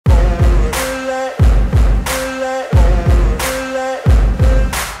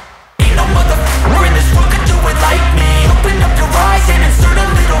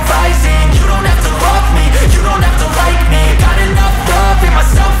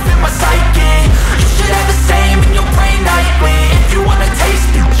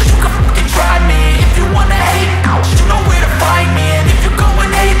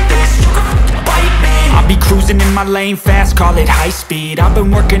my lane fast, call it high speed. I've been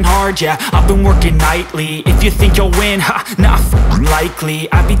working hard, yeah, I've been working nightly. If you think you'll win, ha, nah, likely.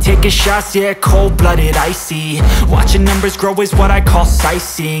 I be taking shots, yeah, cold-blooded, icy. Watching numbers grow is what I call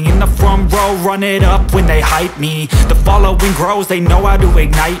sightseeing. In the front row, run it up when they hype me. The following grows, they know how to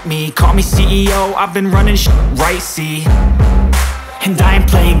ignite me. Call me CEO, I've been running shit right, see. And I ain't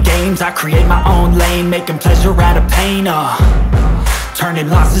playing games, I create my own lane, making pleasure out of pain, turning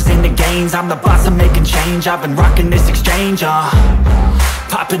losses into gains. I'm the boss, I'm making change. I've been rocking this exchange,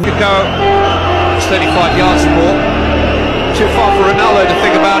 popping. Could go 35 yards or more. Too far for Ronaldo to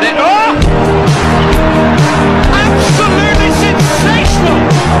think about it. Oh! Absolutely sensational!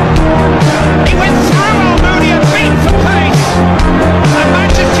 He went through Almunia, beat for pace. And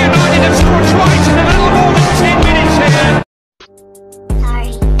Manchester United have scored twice in a little more than 10 minutes here.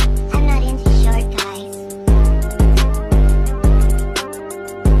 Sorry, I'm not into short guys.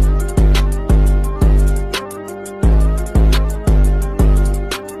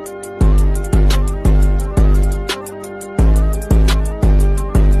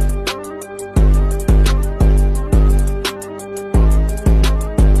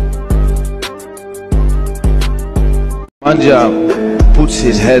 Manja puts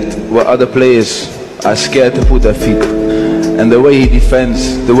his head where other players are scared to put their feet, and the way he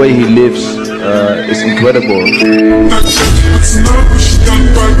defends, the way he lives, is incredible.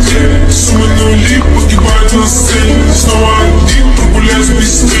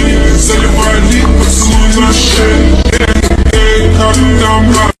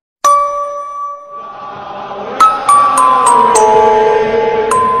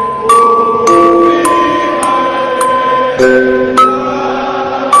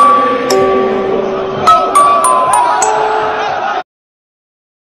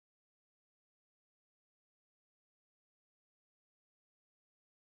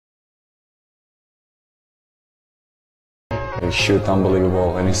 He shoot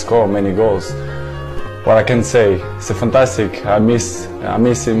unbelievable and he scored many goals. What I can say, it's a fantastic. I miss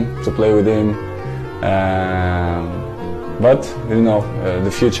him to play with him. But you know,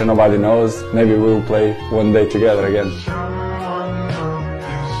 the future nobody knows. Maybe we'll play one day together again.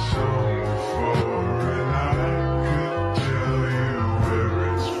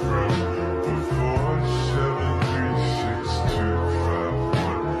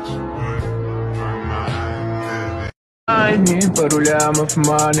 Пару лямов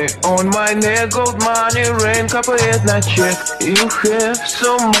money on my neck, gold money, rain капает на чек. You have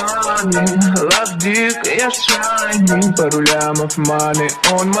so money, love dick, я shining. Пару лямов money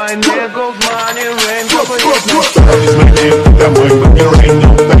on my neck, gold money, rain капает на чек.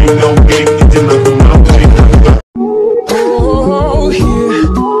 Oh, here,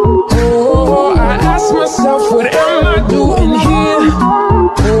 oh, I ask myself, what am I doing here?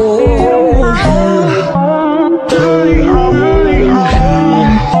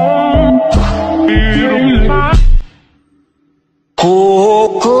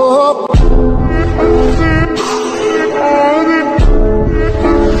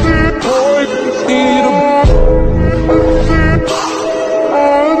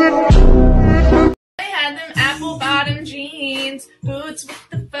 Boots with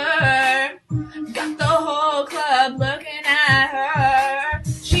the fur, got the whole club looking at her.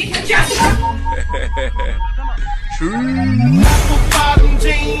 She can just apple bottom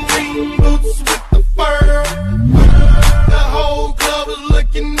jean, boots with the fur, the whole club is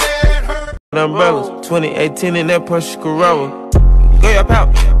looking at her. Umbrellas, 2018 in that Porsche Corolla. Go your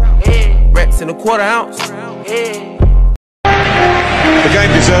pouch, racks in a quarter ounce. The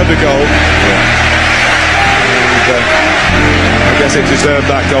game deserved a goal. I guess it deserved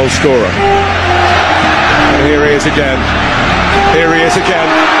that goal scorer. And here he is again. Here he is again.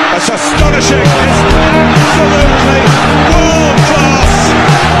 That's astonishing. It's absolutely world class.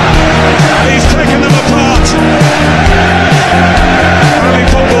 He's taken them apart. Only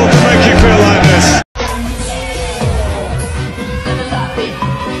football can make you feel like this.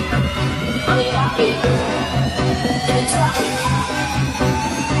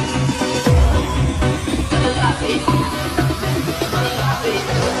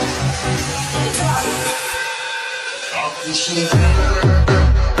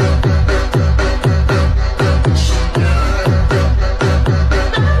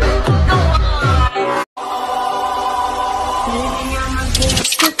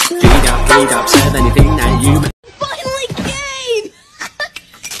 Said anything that you Finally came!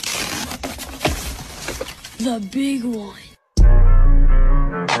 The big one.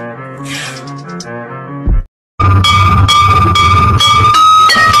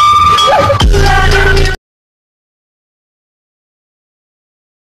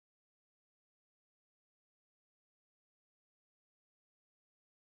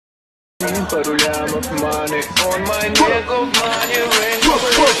 пару лямов money on my neck of money rain.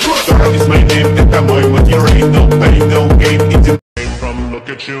 Star is my name, это мой вот you ain't no pain, no gain. It's from look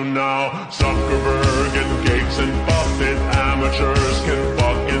at you now, Zuckerberg and Gates and Buffett. Amateurs can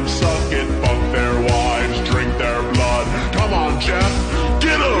fucking suck it, fuck their wives, drink their blood. Come on, Jeff,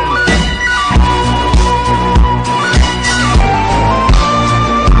 get 'em!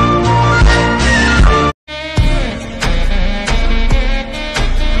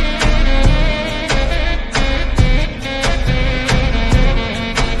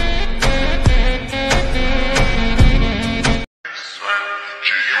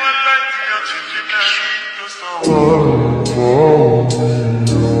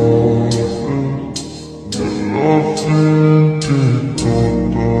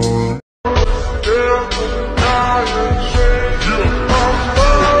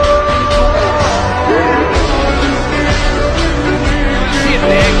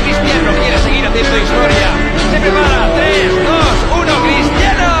 Cristiano quiere seguir haciendo historia. Se prepara. 3, 2, 1,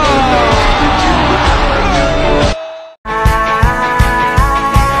 Cristiano.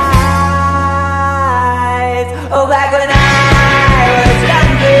 Oh, back when I was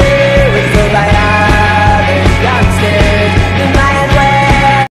younger, was told by other youngsters the mind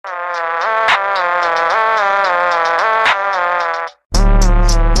where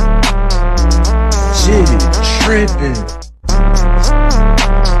Shit, tripping.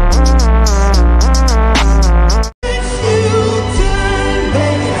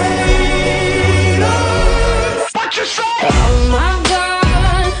 Oh my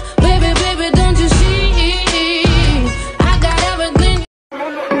God, baby, baby, don't you see? I got everything.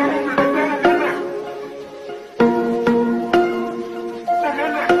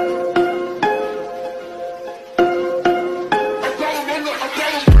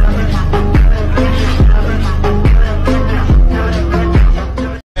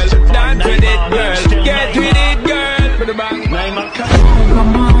 Dance with it, girl. Get with it, girl. Put it back.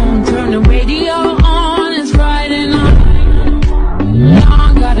 Come on, turn the radio on. It's Friday night. Now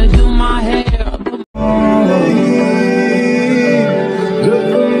I gotta do my hair.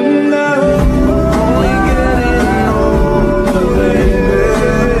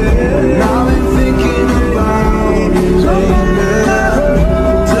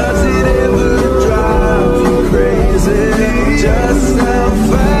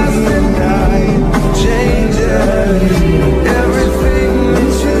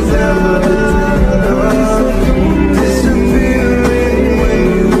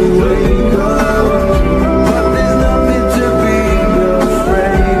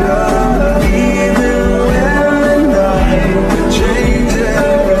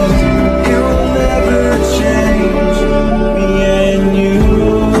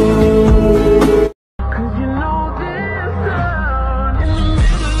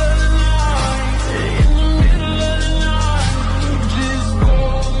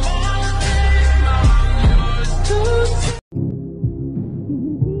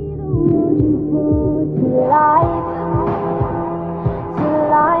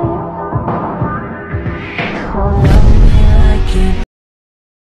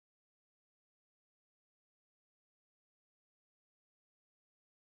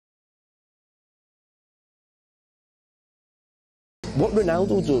 What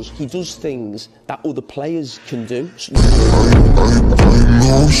Ronaldo does, he does things that other players can do. I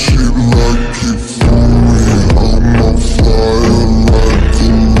know shit like it for me. I'm on fire like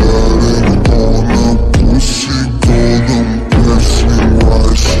Aladdin on a pussy golden blessing.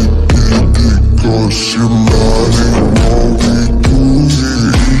 Why she did it? 'Cause she lied. What we do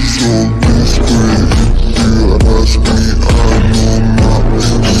here is so discreet. If you ask me, I know my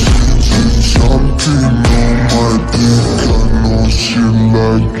intentions. Something on my dick. I know she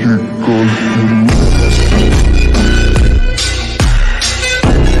like it 'cause she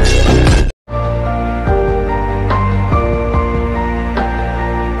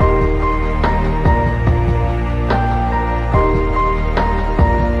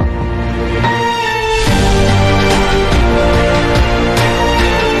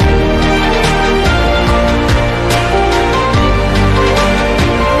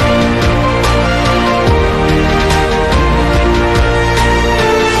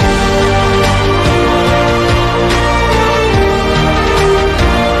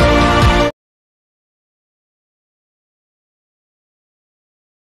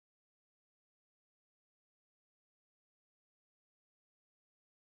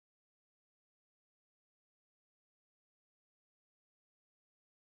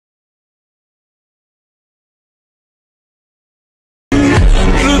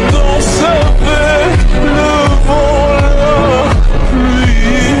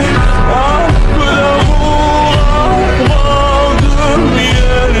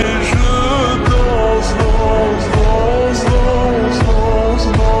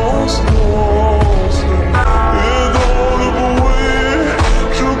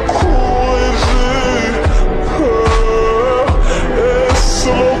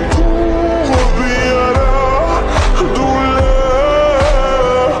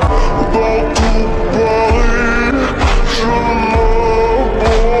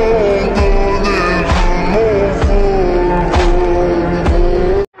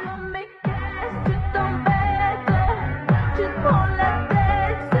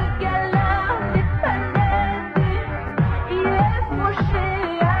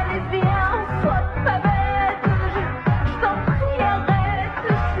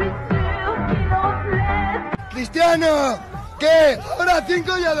Cristiano. ¿Qué? Ahora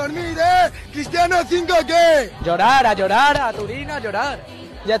 5 y a dormir, ¿eh? Cristiano 5, ¿qué? Llorar, a Turín, a llorar.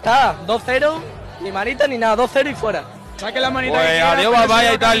 Ya está, 2-0, ni manita ni nada, 2-0 y fuera. Saque la manita. Pues adiós,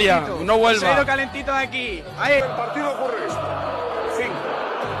 vaya Italia, no vuelva. Cero calentito de aquí. Ahí. El partido ocurre esto. 5.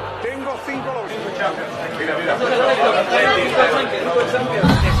 Tengo 5 los Mira.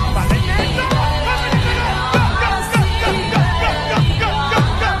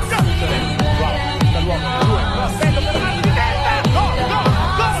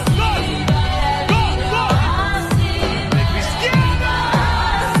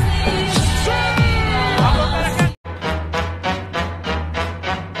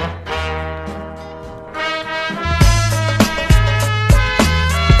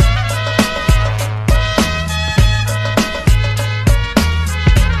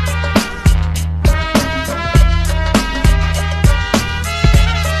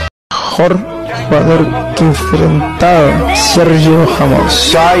 Mejor jugador que enfrentado Sergio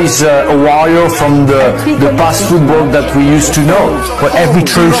Ramos. Guys, a while from the past football that we used to know, but every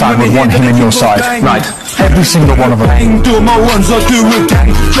true fan would want him in your side, right? Every single one of them. Do my ones, I do a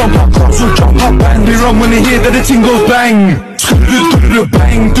gang. Jump up close or jump up and be wrong when they hear that the ting goes bang.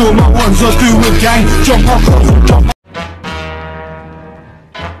 Bang, do my ones, I do a gang. Jump up close or jump up.